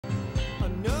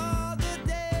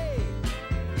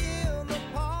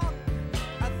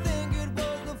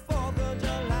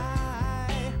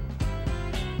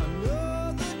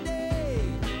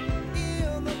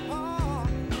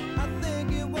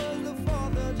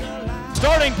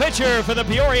Starting pitcher for the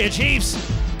Peoria Chiefs,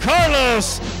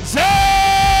 Carlos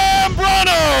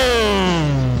Zambrano.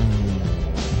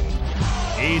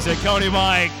 He's accompanied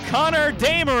by Connor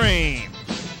Damery.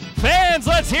 Fans,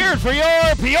 let's hear it for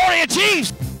your Peoria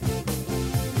Chiefs.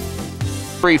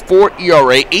 3.4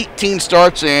 ERA, 18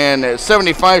 starts and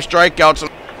 75 strikeouts.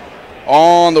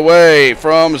 On the way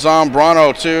from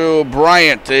Zambrano to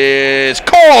Bryant is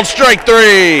called strike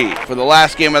three for the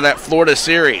last game of that Florida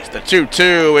series. The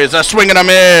 2-2 is a swing and a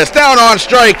miss. Down on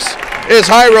strikes is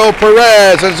Jairo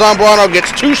Perez, and Zambrano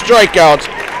gets 2 strikeouts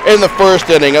in the first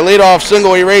inning. A leadoff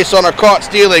single erase on a caught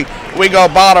stealing. We go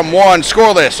bottom 1,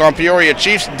 scoreless on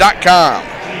PeoriaChiefs.com.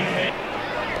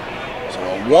 So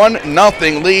a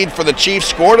 1-0 lead for the Chiefs,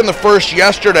 scored in the first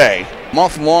yesterday.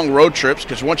 Month-long road trips,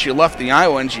 because once you left the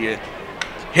islands, you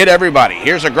hit everybody.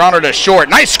 Here's a grounder to short.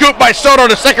 Nice scoop by Soto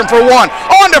to second for 1.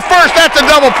 On to first, that's a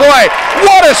double play.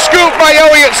 What a scoop by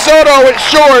Elliott Soto at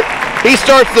short. He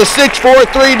starts the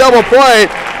 6-4-3 double play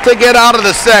to get out of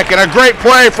the second. A great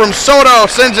play from Soto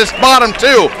sends us bottom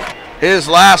 2. His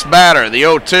last batter, the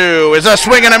 0-2, is a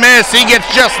swing and a miss. He gets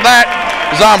just that.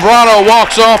 Zambrano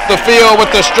walks off the field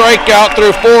with the strikeout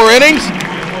through 4 innings.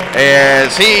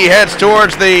 As he heads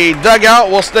towards the dugout,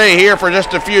 we'll stay here for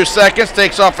just a few seconds,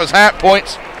 takes off his hat,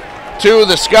 points to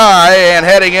the sky, and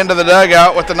heading into the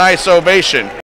dugout with a nice ovation.